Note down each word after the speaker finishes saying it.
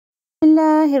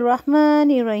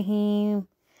Bismillahirrahmanirrahim.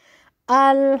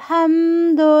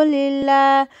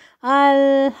 Alhamdulillah,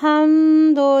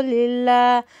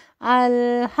 Alhamdulillah,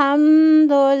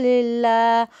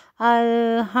 Alhamdulillah,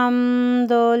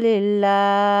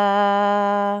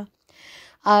 Alhamdulillah,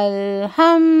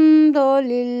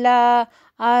 Alhamdulillah,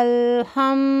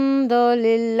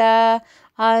 Alhamdulillah,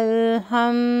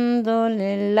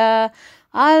 Alhamdulillah,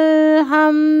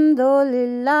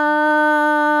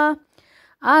 Alhamdulillah.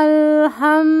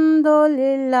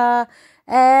 Alhamdulillah,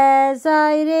 as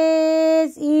I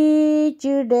raise each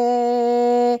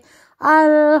day,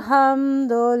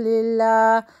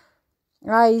 Alhamdulillah,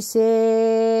 I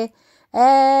say,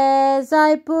 as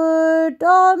I put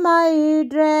on my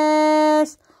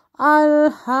dress,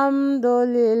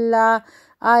 Alhamdulillah,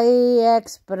 I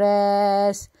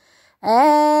express,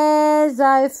 as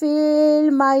I fill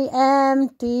my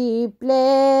empty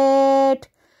plate,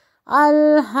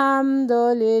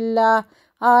 Alhamdulillah,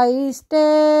 I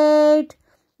state,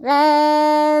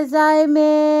 as I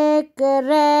make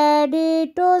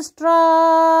ready to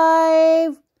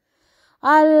strive,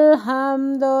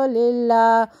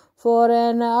 Alhamdulillah, for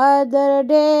another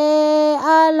day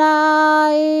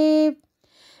alive.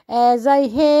 As I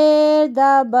hear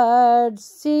the birds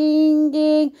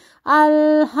singing,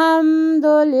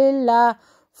 Alhamdulillah,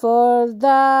 for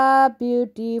the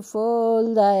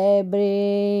beautiful they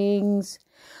brings.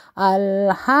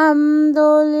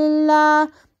 Alhamdulillah,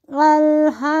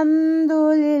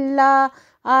 Alhamdulillah,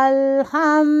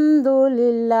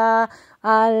 Alhamdulillah,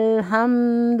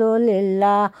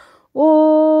 Alhamdulillah.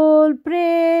 All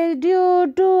praise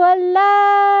due to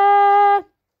Allah.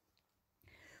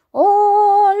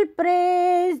 All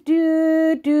praise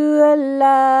due to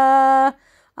Allah.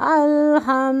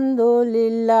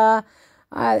 Alhamdulillah.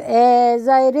 As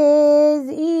I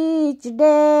raise each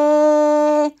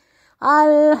day,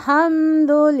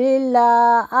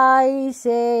 Alhamdulillah, I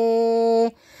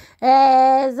say,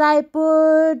 as I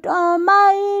put on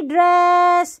my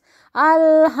dress,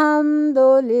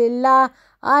 Alhamdulillah,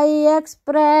 I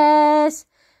express,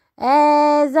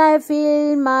 as I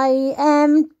fill my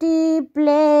empty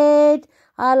plate,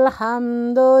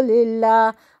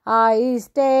 Alhamdulillah, I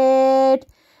state,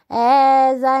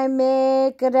 as I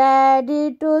make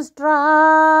ready to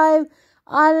strive,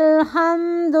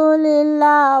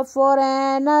 Alhamdulillah, for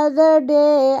another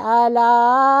day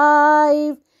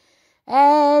alive.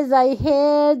 As I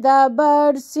hear the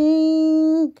birds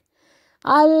sing,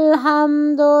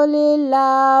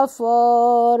 Alhamdulillah,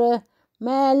 for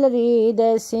melody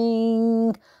they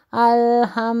sing,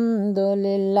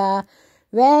 Alhamdulillah.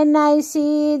 When I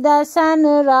see the sun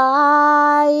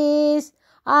rise,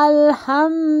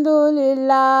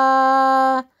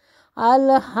 Alhamdulillah,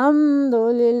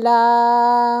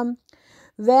 Alhamdulillah.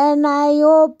 When I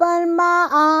open my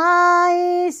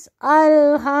eyes,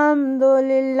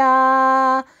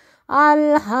 Alhamdulillah,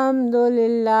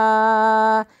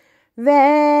 Alhamdulillah.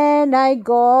 When I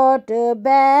got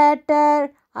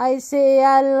better, I say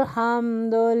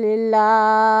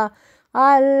Alhamdulillah,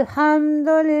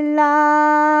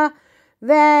 Alhamdulillah.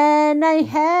 When I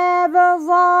have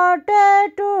water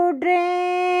to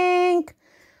drink,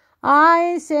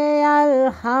 I say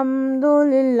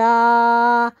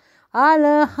Alhamdulillah,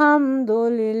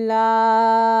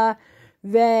 Alhamdulillah.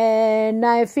 When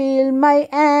I feel my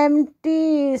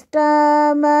empty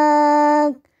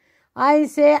stomach, I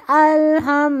say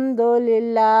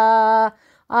Alhamdulillah,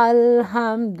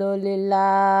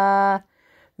 Alhamdulillah.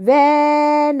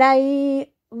 When I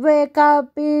wake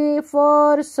up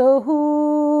for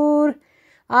suhoor,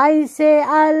 I say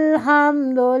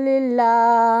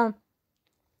Alhamdulillah.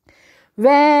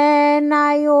 When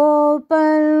I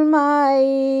open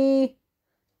my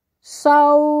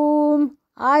saum,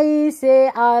 I say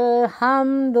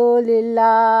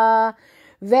Alhamdulillah.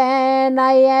 When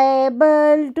I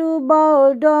able to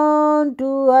bow down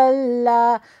to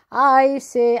Allah, I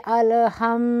say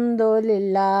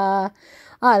Alhamdulillah,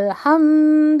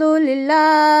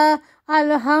 Alhamdulillah,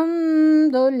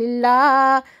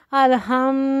 Alhamdulillah,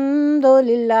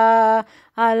 Alhamdulillah,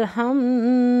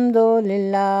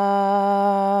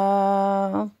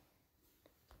 Alhamdulillah.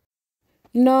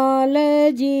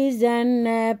 Knowledge is an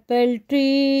apple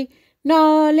tree,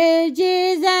 knowledge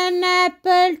is an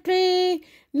apple tree,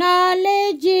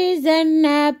 knowledge is an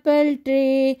apple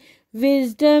tree.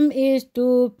 Wisdom is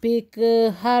to pick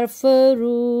her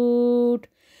fruit.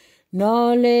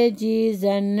 Knowledge is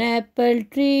an apple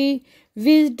tree,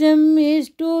 wisdom is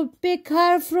to pick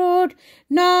her fruit.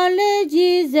 Knowledge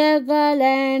is a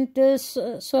gallant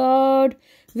sword,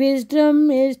 wisdom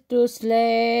is to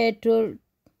slay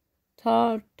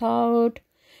thought.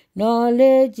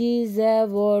 Knowledge is a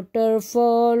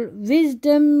waterfall,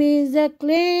 wisdom is a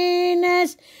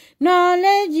cleanness.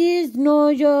 Knowledge is know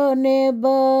your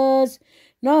neighbors.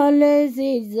 Knowledge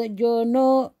is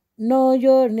know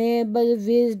your neighbor.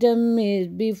 Wisdom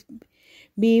is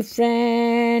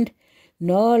befriend.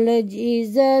 Knowledge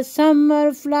is a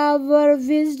summer flower,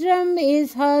 wisdom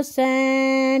is her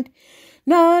scent.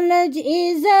 Knowledge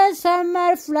is a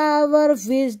summer flower,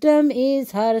 wisdom is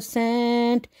her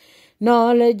scent.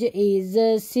 Knowledge is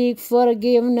a seek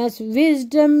forgiveness,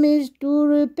 wisdom is to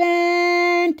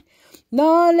repent.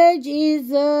 Knowledge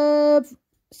is a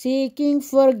seeking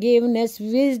forgiveness,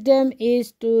 wisdom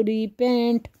is to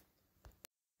repent.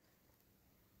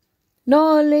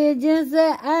 Knowledge is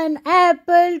an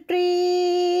apple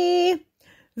tree,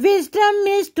 wisdom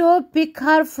is to pick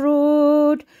her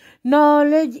fruit.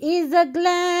 Knowledge is a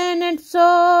glen and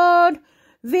sword,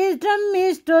 wisdom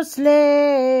is to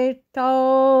slay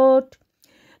out.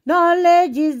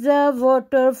 Knowledge is a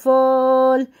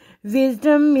waterfall,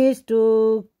 wisdom is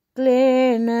to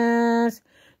cleanness.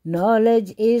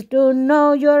 Knowledge is to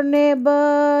know your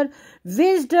neighbor,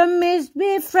 wisdom is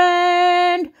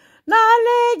befriend.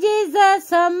 Knowledge is a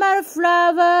summer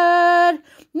flower,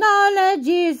 knowledge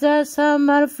is a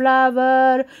summer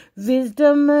flower,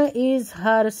 wisdom is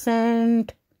her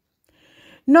scent.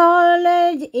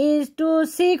 Knowledge is to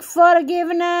seek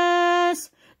forgiveness,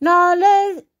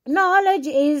 knowledge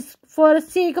is for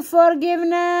seek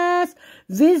forgiveness,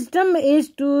 wisdom is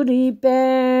to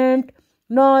repent.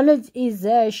 Knowledge is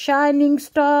a shining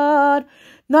star,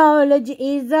 knowledge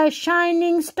is a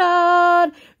shining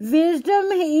star,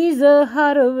 wisdom is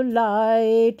her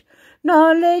light.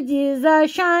 Knowledge is a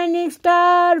shining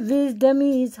star, wisdom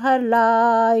is her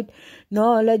light.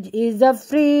 Knowledge is a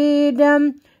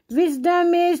freedom,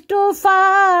 wisdom is to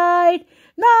fight.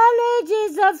 Knowledge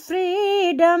is a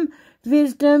freedom,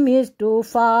 wisdom is to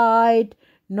fight.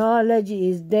 Knowledge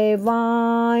is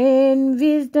divine,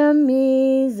 wisdom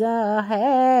is a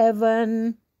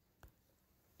heaven.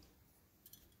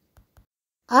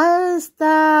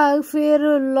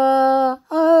 Astaghfirullah,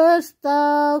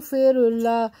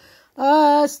 astaghfirullah,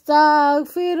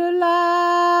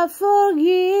 astaghfirullah,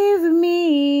 forgive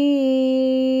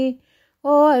me.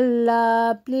 Oh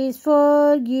Allah, please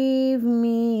forgive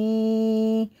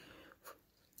me.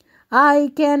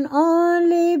 I can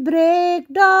only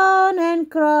break down and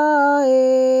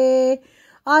cry.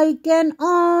 I can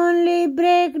only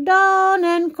break down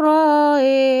and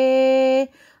cry.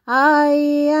 I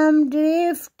am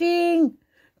drifting,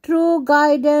 true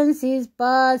guidance is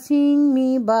passing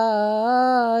me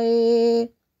by.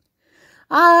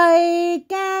 I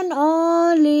can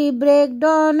only break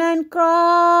down and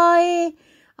cry.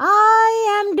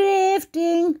 I am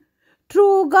drifting,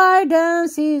 true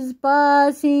guidance is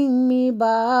passing me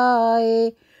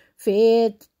by.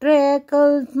 Faith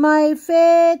trickles my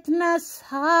faithless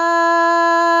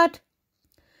heart.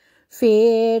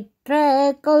 Faith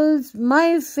trickles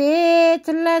my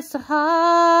faithless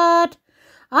heart.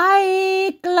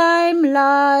 I climb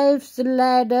life's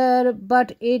ladder,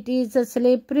 but it is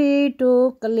slippery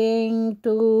to cling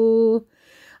to.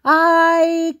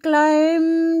 I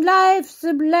climb life's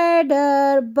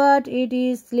ladder, but it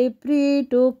is slippery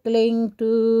to cling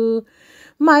to.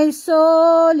 My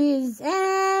soul is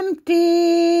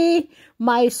empty,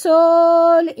 my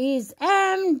soul is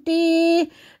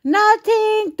empty,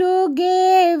 nothing to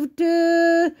give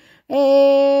to.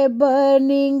 A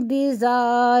burning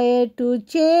desire to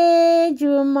change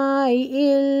my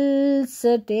ill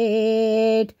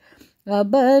state. A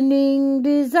burning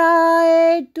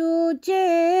desire to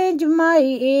change my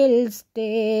ill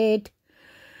state.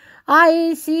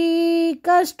 I seek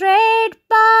a straight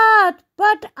path,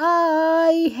 but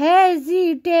I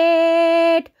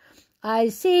hesitate. I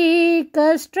seek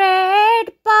a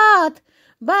straight path,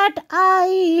 but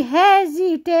I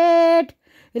hesitate.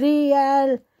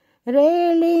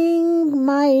 Railing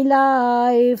my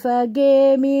life a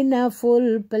game in a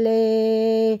full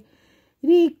play.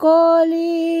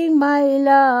 Recalling my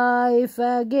life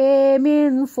a game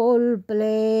in full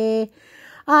play.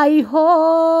 I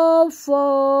hope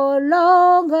for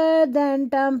longer than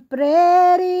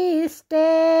temporary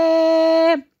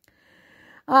stay.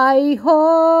 I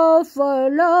hope for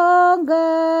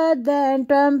longer than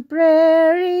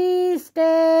temporary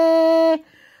stay.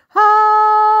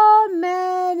 How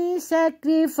many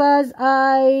sacrifices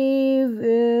I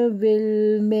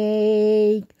will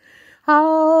make.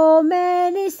 How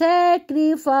many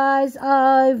sacrifices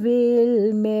I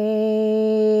will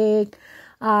make.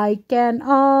 I can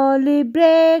only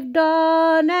break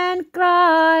down and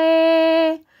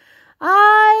cry.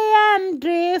 I am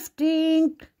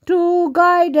drifting, True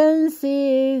guidance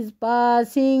is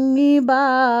passing me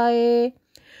by.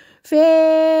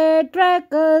 Fate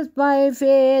trackles my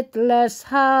faithless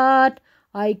heart.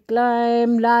 I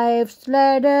climb life's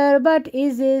ladder, but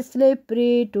is it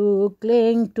slippery to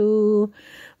cling to?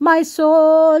 My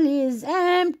soul is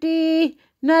empty,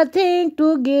 nothing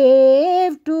to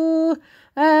give to.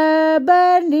 A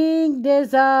burning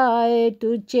desire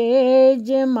to change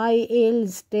my ill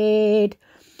state.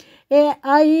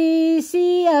 I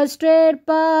see a straight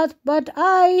path, but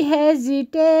I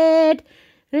hesitate.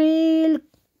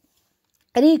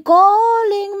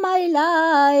 Recalling my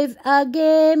life, a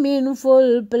game in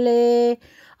full play.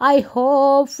 I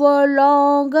hope for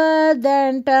longer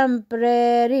than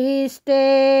temporary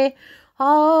stay.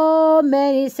 How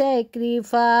many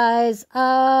sacrifices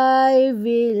I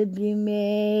will be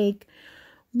make.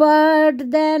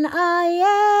 But then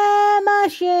I am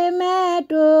ashamed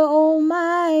to own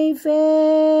my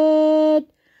fate.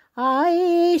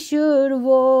 I should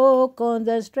walk on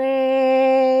the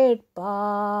straight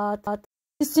path.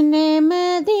 जिसने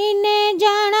मदीने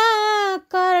जाना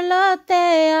कर लो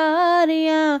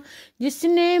तैयारियां,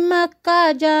 जिसने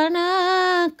मक्का जाना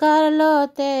कर लो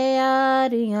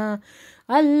तैयारियां.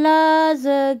 Allah's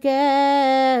a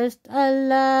guest,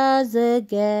 Allah's a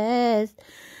guest.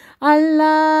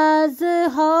 Allah's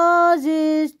house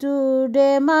is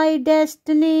today my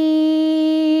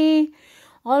destiny.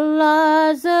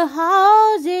 Allah's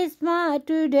house is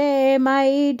today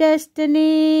my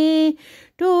destiny.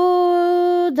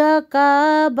 To the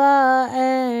Kaaba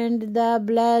and the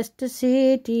blessed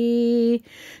city,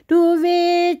 to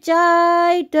which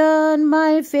I turn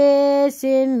my face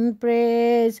in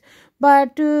praise.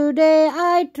 But today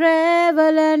I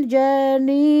travel and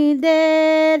journey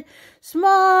there.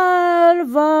 Small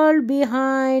world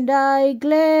behind, I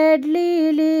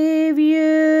gladly leave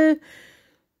you.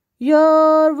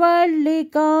 Your worldly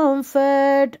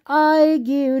comfort I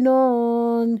give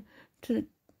no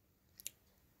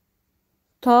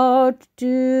thought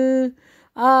to.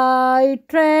 I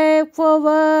trek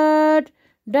forward,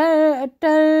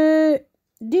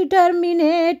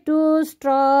 determined to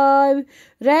strive,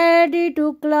 ready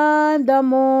to climb the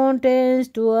mountains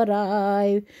to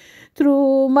arrive.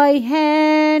 Through my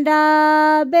hand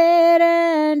are bare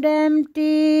and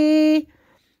empty.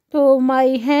 Through my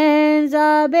hands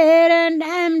are bare and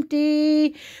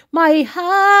empty. My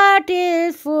heart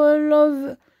is full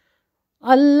of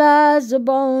Allah's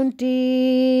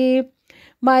bounty.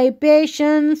 My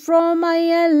patience from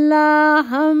my Allah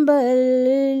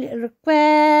humble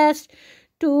request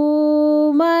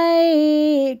to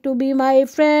be my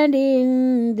friend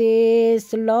in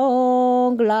this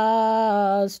long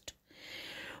last.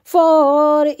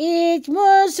 For each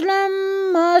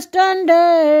Muslim must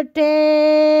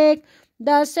undertake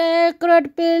the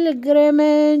sacred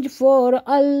pilgrimage for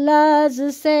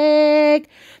Allah's sake.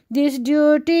 This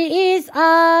duty is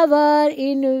our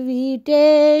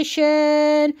invitation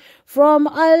from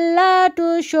Allah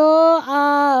to show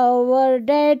our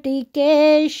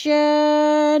dedication.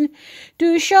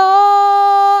 To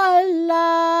show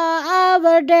Allah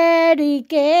our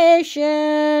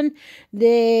dedication.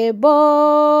 They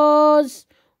boast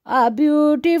a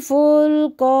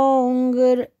beautiful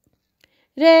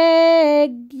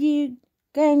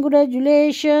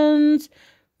congratulations.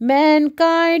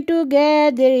 Mankind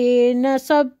together in a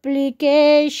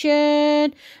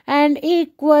supplication, and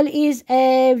equal is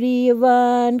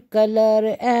everyone,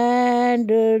 color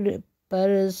and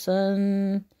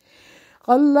person.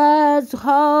 Allah's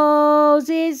house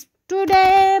is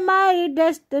today my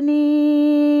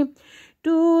destiny.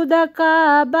 To the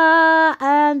Kaaba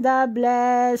and the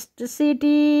blessed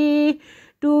city,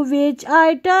 to which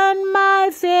I turn my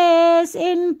face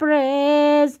in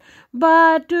praise.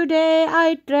 But today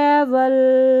I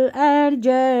travel and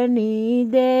journey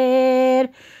there.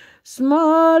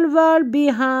 Small world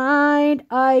behind,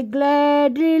 I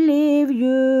gladly leave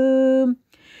you.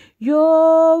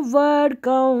 Your word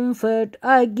comfort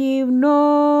I give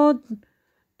no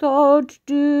thought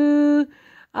to.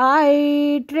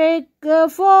 I trek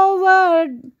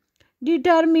forward,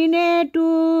 determined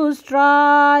to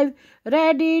strive,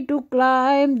 ready to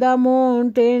climb the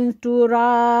mountains to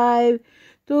arrive.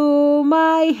 To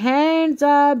my hands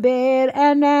are bare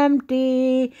and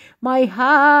empty. My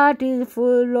heart is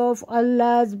full of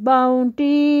Allah's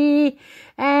bounty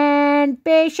and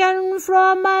patience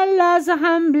from Allah's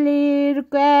humbly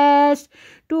request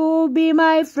to be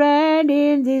my friend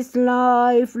in this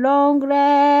lifelong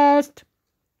rest.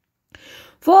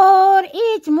 For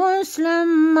each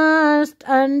Muslim must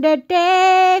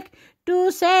undertake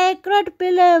to sacred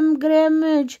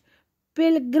pilgrimage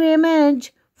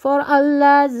for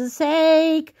Allah's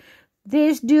sake.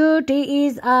 This duty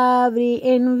is every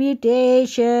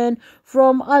invitation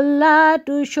from Allah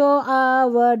to show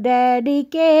our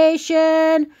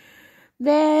dedication.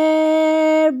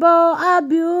 Thereby a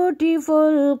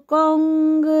beautiful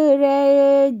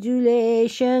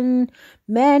congratulation,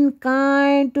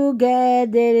 mankind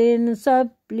together in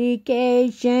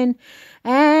supplication,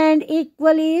 and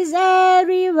equal is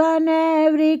everyone,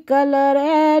 every color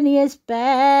and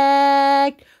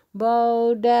aspect.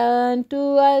 Bow down to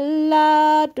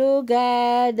Allah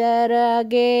together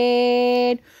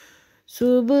again.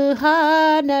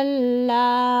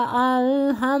 Subhanallah,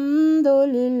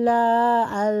 Alhamdulillah,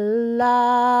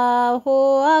 Allahu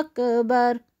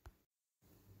Akbar.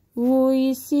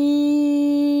 We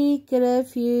seek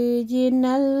refuge in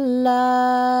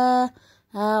Allah.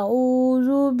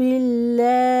 A'udhu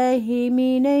billahi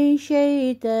minash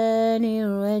shaitanir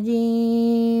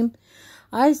rajim.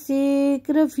 I seek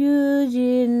refuge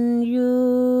in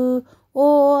you,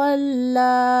 O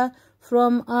Allah,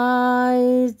 from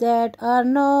eyes that are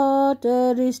not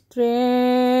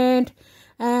restrained,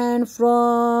 and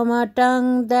from a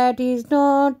tongue that is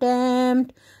not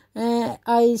tamed.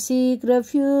 I seek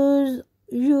refuge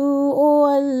you, O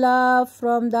Allah,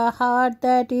 from the heart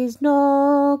that is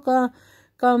not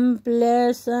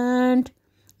complacent,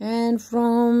 and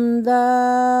from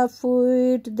the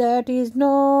foot that is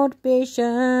not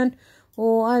patient.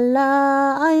 O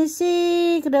Allah, I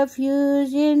seek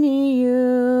refuge in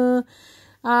you.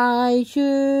 I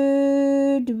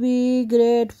should be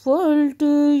grateful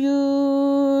to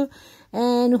you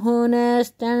and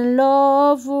honest and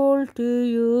lawful to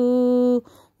you.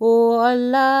 O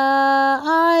Allah,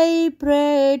 I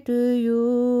pray to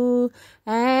you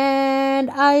and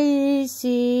I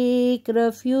seek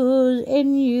refuge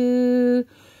in you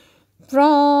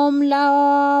from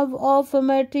love of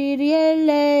material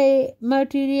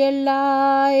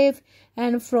life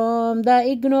and from the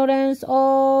ignorance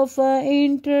of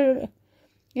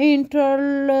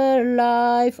eternal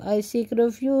life. I seek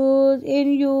refuge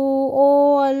in you,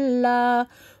 O Allah,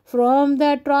 from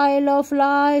the trial of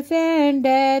life and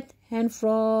death and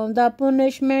from the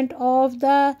punishment of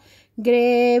the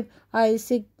grave. I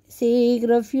seek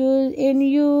refuge in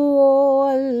you, O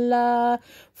Allah,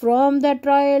 from the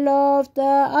trial of the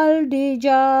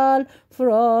Al-Dijal,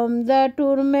 from the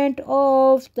torment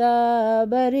of the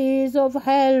berries of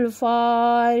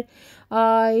hellfire.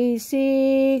 I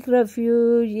seek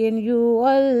refuge in you,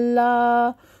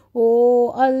 Allah.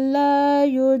 O Allah,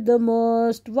 you the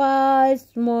most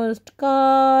wise, most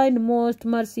kind, most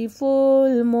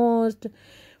merciful, most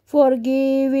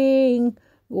forgiving.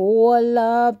 O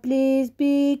Allah, please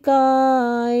be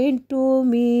kind to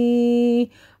me.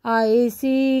 I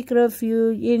seek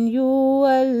refuge in you,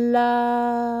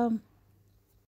 Allah.